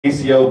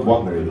ACL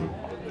blocked already.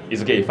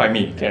 It's okay, find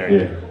me, can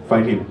already. Yeah,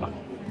 find him.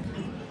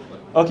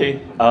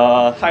 Okay,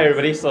 hi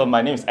everybody, so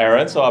my name is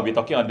Aaron, so I'll be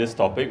talking on this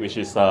topic, which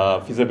is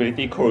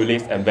feasibility,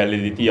 correlates and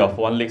validity of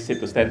one-leg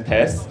sit-to-stand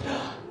tests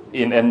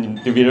in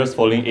individuals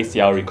following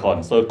ACL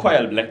recon. So quite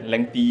a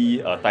lengthy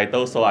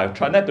title, so I'll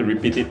try not to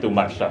repeat it too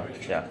much.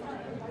 Yeah.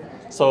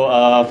 So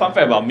fun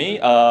fact about me,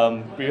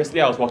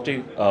 previously I was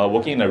working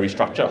in a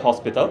restructured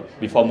hospital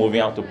before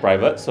moving out to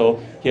private.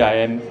 So here I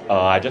am,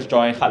 I just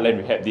joined Heartland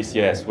Rehab this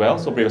year as well.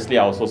 So previously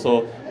I was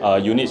also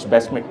unit's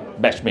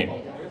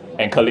batchmate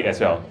and colleague as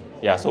well.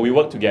 Yeah, so we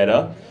work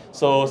together.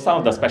 So some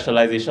of the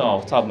specialization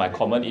of some of my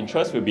common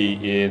interests will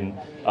be in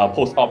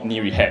post-op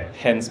knee rehab,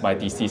 hence my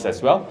thesis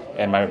as well,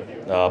 and my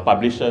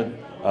publish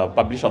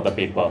of the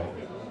paper.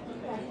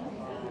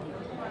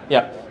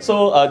 Yeah,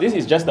 so this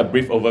is just a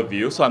brief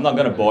overview, so I'm not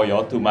going to bore you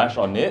all too much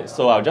on it.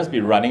 So I'll just be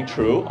running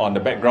through on the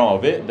background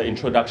of it, the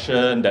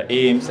introduction, the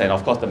aims, and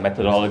of course the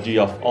methodology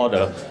of all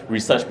the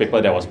research paper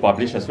that was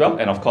published as well,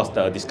 and of course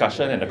the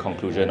discussion and the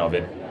conclusion of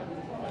it.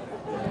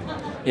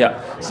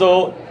 Yeah,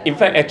 so in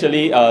fact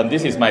actually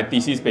this is my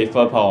thesis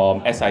paper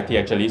from SIT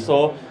actually.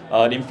 So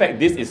in fact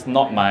this is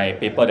not my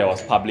paper that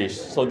was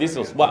published. So this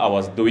was what I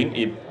was doing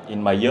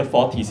in my year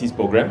 4 thesis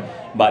program.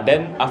 But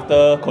then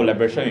after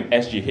collaboration with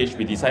SGH,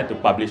 we decided to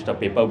publish the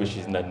paper, which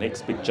is in the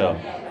next picture.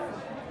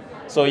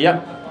 So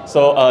yeah,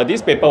 so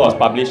this paper was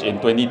published in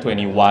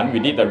 2021. We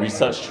did the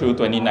research through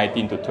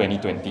 2019 to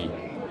 2020.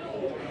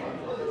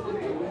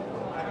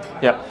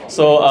 Yeah,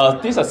 so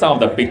these are some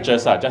of the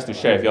pictures just to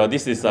share with you all.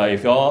 This is,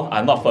 if you all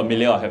are not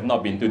familiar or have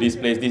not been to this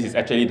place, this is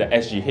actually the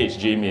SGH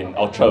gym in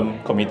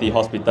Outram Community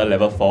Hospital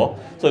level 4.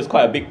 So it's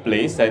quite a big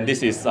place, and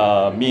this is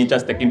me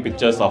just taking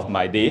pictures of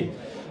my day.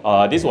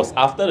 This was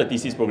after the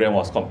thesis program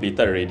was completed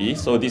already,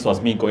 so this was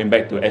me going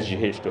back to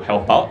SGH to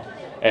help out.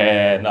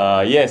 And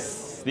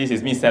yes, this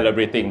is me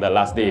celebrating the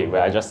last day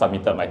where I just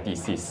submitted my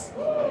thesis.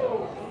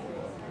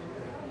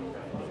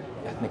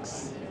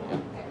 Next.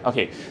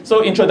 Okay,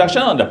 so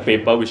introduction on the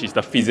paper, which is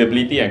the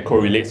feasibility and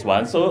correlates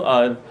one.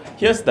 So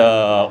here's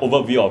the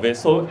overview of it.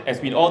 So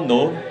as we all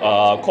know,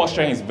 core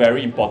strength is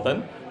very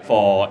important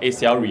for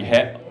ACL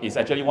rehab. It's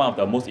actually one of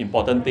the most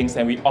important things,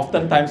 and we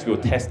oftentimes will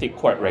test it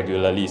quite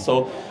regularly.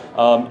 So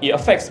it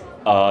affects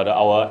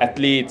our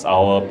athletes,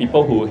 our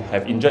people who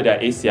have injured their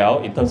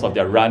ACL in terms of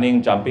their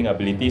running, jumping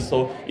ability.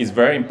 So it's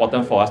very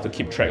important for us to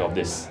keep track of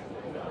this.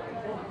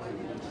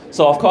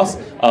 So of course,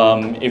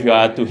 if you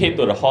are to head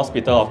to the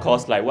hospital, of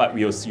course, like what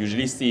we'll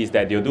usually see is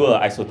that they'll do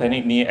an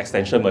isotonic knee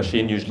extension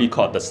machine, usually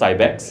called the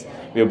Cybex.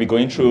 We'll be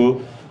going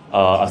through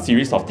a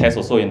series of tests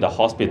also in the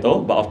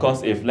hospital. But of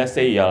course, if let's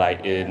say you're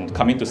like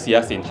coming to see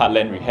us in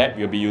Heartland Rehab,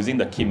 we'll be using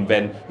the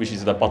KimVan, which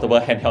is the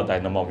portable handheld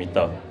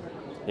dynamometer.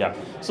 Yeah.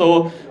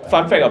 So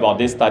fun fact about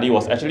this study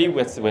was actually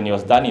when it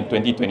was done in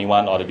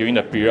 2021 or during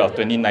the period of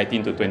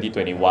 2019 to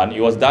 2021, it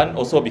was done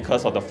also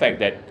because of the fact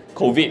that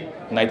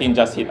COVID-19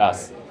 just hit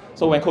us.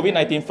 So when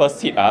COVID-19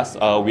 first hit us, a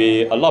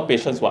lot of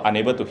patients were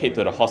unable to head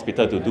to the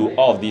hospital to do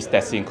all of these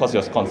testing because it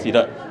was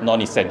considered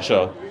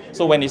non-essential.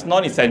 So when it's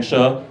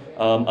non-essential,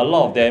 a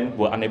lot of them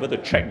were unable to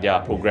track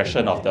their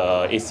progression of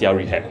the ACL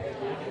rehab.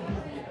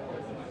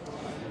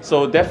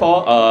 So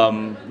therefore,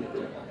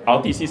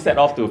 our thesis set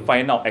off to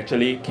find out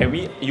actually, can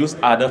we use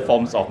other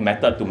forms of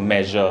method to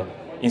measure?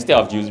 Instead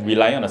of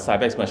relying on a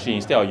Cybex machine,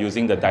 instead of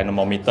using the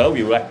dynamometer,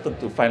 we wanted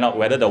to find out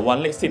whether the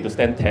one-leg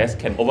sit-to-stand test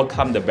can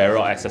overcome the barrier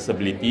of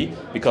accessibility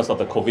because of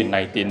the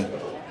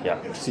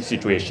COVID-19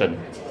 situation.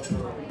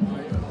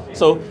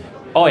 So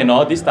all in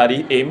all, this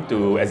study aimed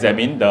to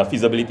examine the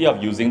feasibility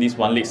of using this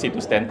one-leg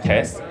sit-to-stand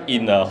test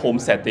in a home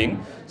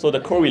setting. So the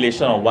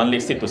correlation of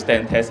one-leg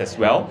sit-to-stand test as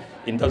well,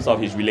 in terms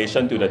of its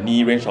relation to the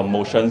knee range of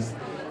motions,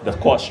 the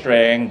quad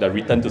strength, the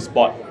return to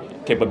sport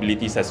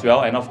capabilities as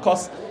well, and of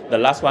course, the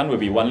last one will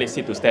be one-leg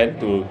sit-to-stand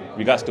to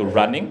regards to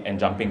running and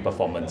jumping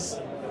performance.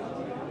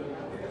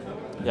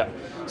 Yeah.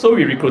 So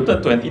we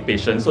recruited 20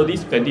 patients. So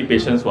these 20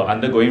 patients were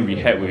undergoing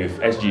rehab with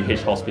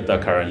SGH Hospital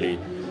currently.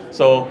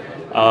 So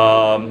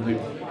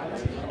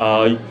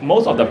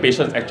most of the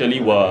patients actually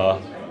were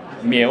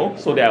male.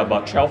 So there are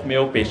about 12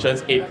 male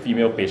patients, 8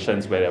 female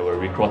patients where they were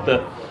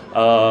recruited.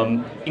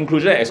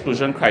 Inclusion and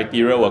exclusion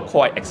criteria were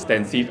quite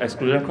extensive.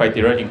 Exclusion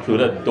criteria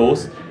included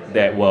those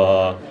that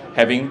were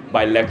having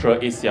bilateral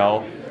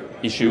ACL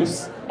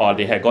issues, or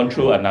they had gone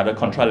through another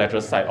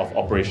contralateral site of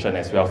operation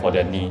as well for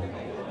their knee.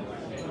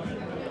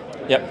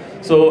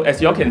 Yep. So as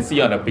you all can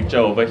see on the picture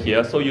over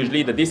here, so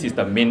usually this is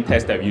the main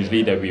test that we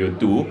will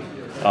do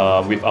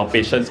with our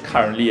patients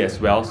currently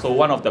as well. So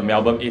one of the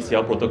Melbourne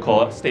ACL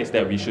protocol states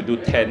that we should do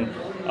 10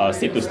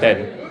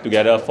 sit-to-stand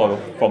together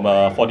from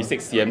a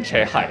 46 cm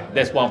chair height.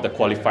 That's one of the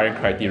qualifying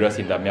criteria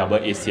in the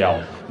Melbourne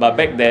ACL. But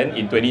back then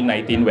in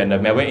 2019, when the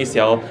Melbourne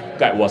ACL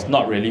guide was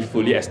not really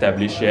fully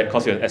established yet,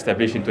 because it was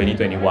established in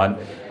 2021,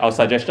 our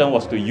suggestion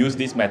was to use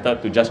this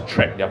method to just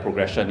track their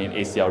progression in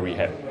ACL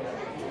rehab.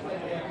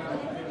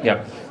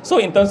 Yeah. So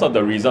in terms of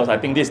the results, I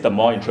think this is the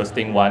more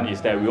interesting one,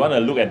 is that we want to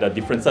look at the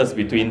differences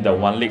between the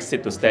one-leg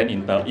sit-to-stand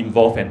in the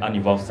involved and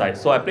uninvolved side.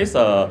 So I placed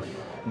a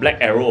black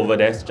arrow over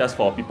there just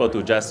for people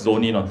to just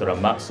zone in onto the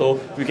mark. So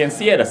we can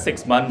see at the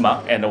 6-month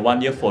mark and the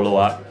 1-year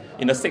follow-up,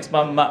 in the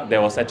 6-month mark,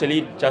 there was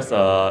actually just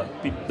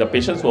the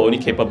patients were only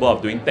capable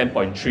of doing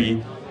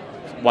 10.3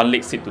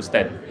 one-leg sit to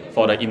stand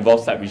for the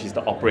involved side, which is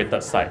the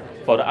operated side.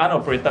 For the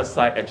unoperated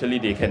side, actually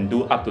they can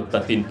do up to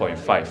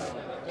 13.5.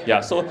 Yeah,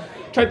 so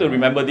try to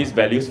remember these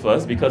values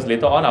first, because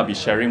later on I'll be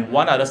sharing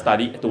one other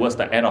study towards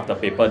the end of the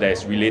paper that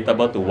is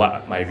relatable to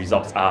what my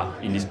results are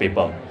in this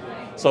paper.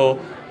 So,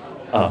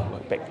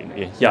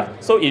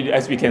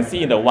 as we can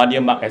see in the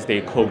 1-year mark, as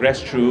they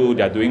progress through,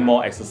 they are doing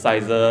more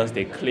exercises,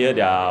 they clear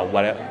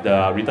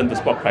the return to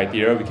sport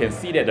criteria, we can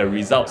see that the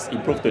results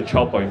improve to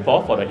 12.4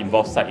 for the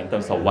involved side in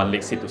terms of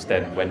 1-leg sit to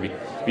stand when we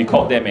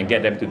record them and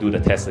get them to do the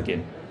test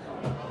again.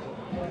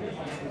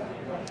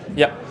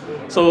 Yeah.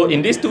 So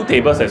in these two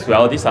tables as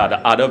well, these are the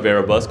other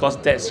variables, because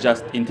that's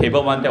just, in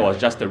table 1 that was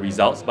just the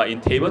results, but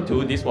in table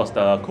 2 this was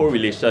the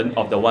correlation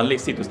of the 1-leg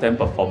sit to stand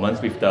performance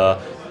with the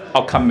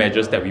outcome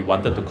measures that we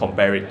wanted to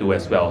compare it to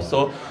as well.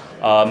 So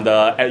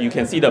you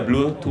can see the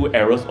blue 2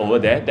 arrows over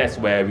there, that's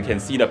where we can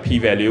see the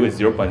p-value is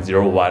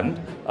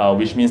 0.01,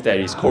 which means that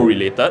it's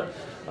correlated.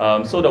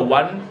 So the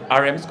 1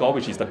 RM score,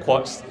 which is the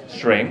quad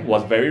strength,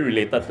 was very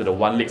related to the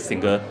 1-leg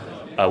single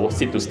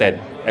sit to stand,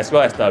 as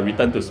well as the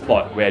return to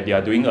sport, where they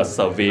are doing a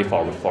survey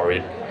for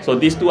it. So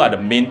these two are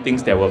the main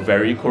things that were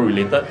very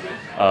correlated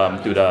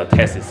to the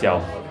test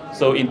itself.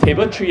 So in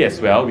table 3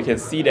 as well, we can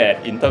see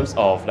that in terms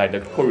of like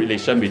the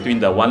correlation between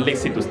the 1-leg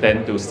sit to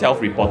stand to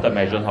self-reported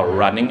measures of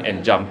running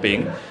and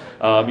jumping,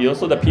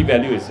 also the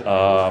p-value is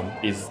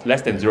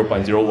less than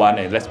 0.01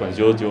 and less than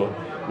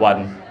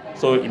 0.001.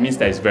 So it means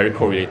that it's very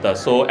correlated.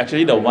 So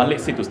actually the 1-leg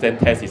sit to stand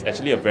test is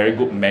actually a very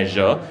good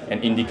measure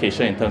and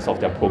indication in terms of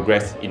their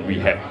progress in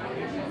rehab.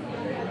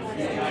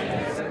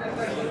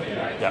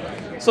 Yeah.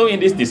 So in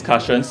this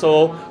discussion,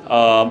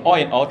 all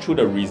in all through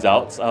the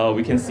results,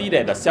 we can see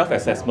that the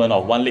self-assessment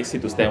of 1-leg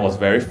sit to stand was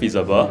very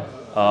feasible.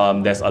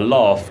 There's a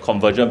lot of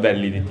convergent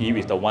validity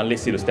with the 1-leg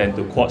sit to stand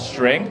to quad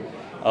strength.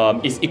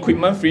 It's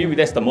equipment free,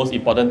 that's the most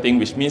important thing,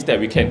 which means that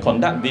we can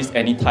conduct this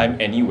anytime,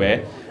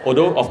 anywhere.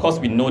 Although, of course,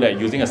 we know that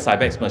using a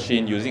Cybex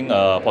machine, using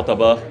a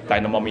portable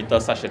dynamometer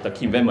such as the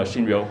Kinvan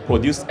machine will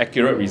produce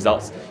accurate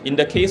results. In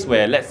the case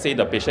where, let's say,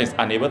 the patient is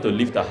unable to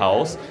leave the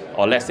house,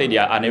 or let's say they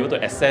are unable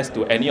to access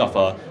to any of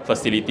our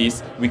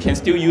facilities, we can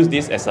still use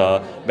this as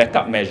a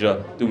backup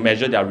measure to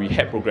measure their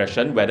rehab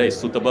progression, whether it's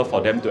suitable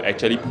for them to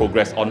actually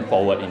progress on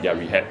forward in their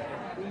rehab.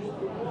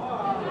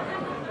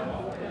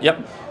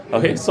 Yep.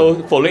 Okay,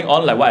 so following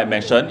on, like what I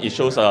mentioned, it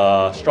shows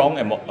a strong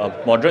and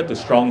moderate to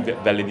strong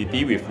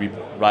validity with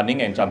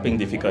running and jumping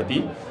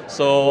difficulty.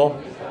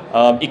 So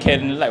it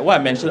can, like what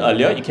I mentioned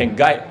earlier, it can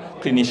guide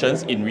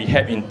clinicians in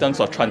rehab in terms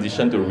of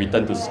transition to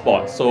return to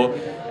sport. So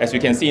as we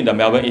can see in the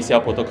Melbourne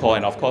ACL protocol,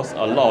 and of course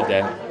a lot of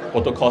the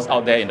protocols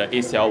out there in the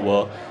ACL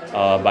world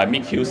by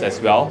Mick Hughes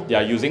as well, they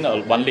are using a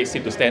 1-leg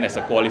sit to stand as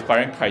a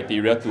qualifying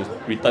criteria to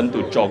return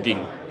to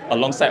jogging,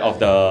 alongside of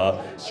the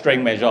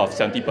strength measure of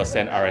 70%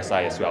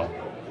 RSI as well.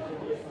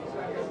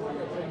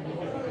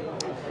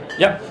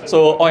 Yeah,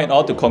 so all in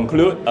all, to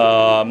conclude,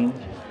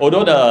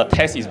 although the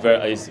test is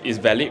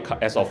valid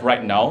as of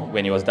right now,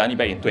 when it was done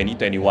back in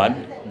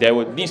 2021, there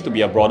needs to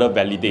be a broader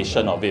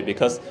validation of it,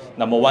 because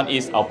number one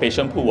is our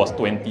patient pool was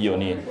 20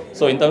 only.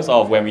 So in terms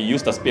of when we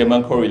used the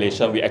Spearman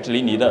correlation, we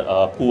actually needed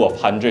a pool of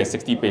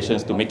 160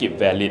 patients to make it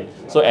valid.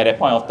 So at that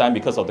point of time,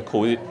 because of the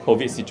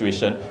COVID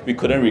situation, we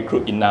couldn't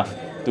recruit enough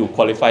to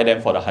qualify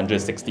them for the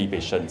 160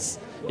 patients.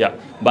 Yeah,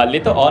 but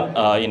later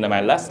on, in my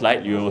last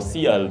slide, you will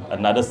see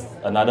another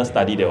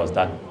study that was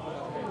done.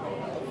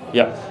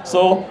 Yeah,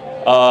 so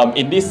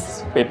in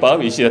this paper,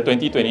 which is a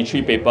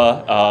 2023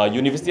 paper,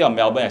 University of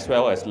Melbourne as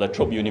well as La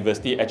Trobe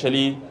University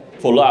actually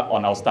follow up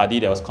on our study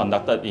that was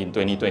conducted in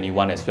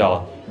 2021 as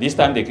well. This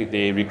time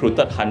they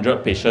recruited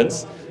 100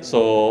 patients,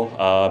 so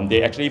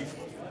they actually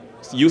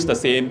used the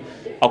same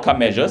outcome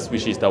measures,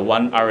 which is the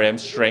 1 RM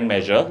strength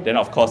measure. Then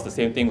of course the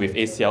same thing with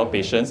ACL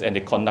patients, and they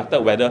conducted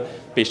whether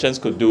patients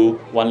could do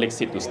 1-leg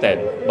sit to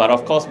stand. But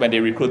of course when they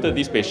recruited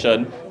these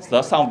patients,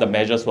 some of the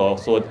measures were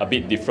also a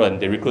bit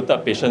different. They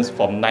recruited patients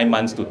from 9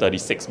 months to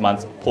 36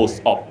 months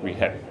post-op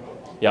rehab.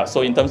 Yeah,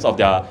 so in terms of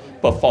their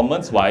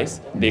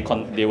performance-wise,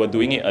 they were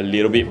doing it a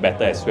little bit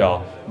better as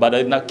well. But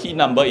the key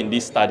number in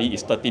this study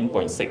is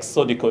 13.6.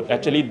 So they could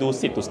actually do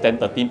sit to stand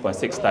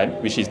 13.6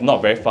 times, which is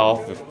not very far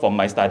off from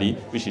my study,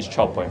 which is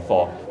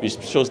 12.4, which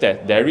shows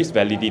that there is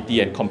validity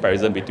and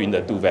comparison between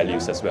the two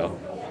values as well,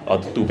 or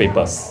the two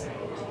papers.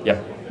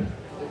 Yep.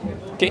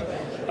 Okay.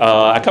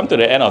 I come to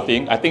the end of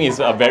thing. I think it's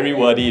very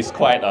wordy, it's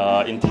quite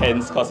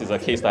intense because it's a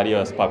case study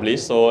that was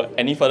published. So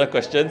any further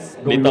questions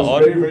later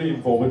on? Very, very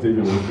informative.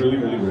 It was really,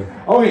 really good.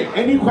 Okay,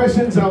 any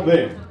questions out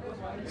there?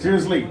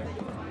 Seriously.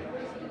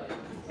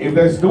 If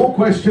there's no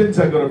questions,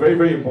 I've got a very,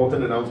 very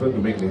important announcement to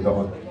make later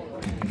on.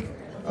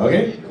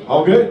 Okay,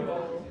 all good?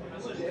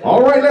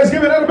 All right, let's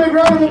give another big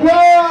round of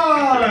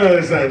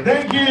applause.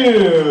 Thank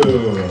you.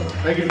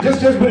 Thank you.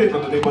 Just put it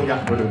on the table.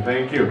 Yeah,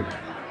 thank you.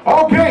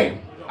 Okay.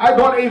 I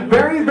got a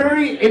very,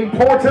 very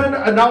important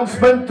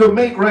announcement to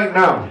make right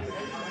now.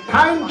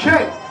 Time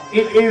check.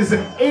 It is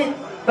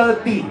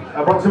 8:30,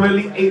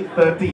 approximately 8:30.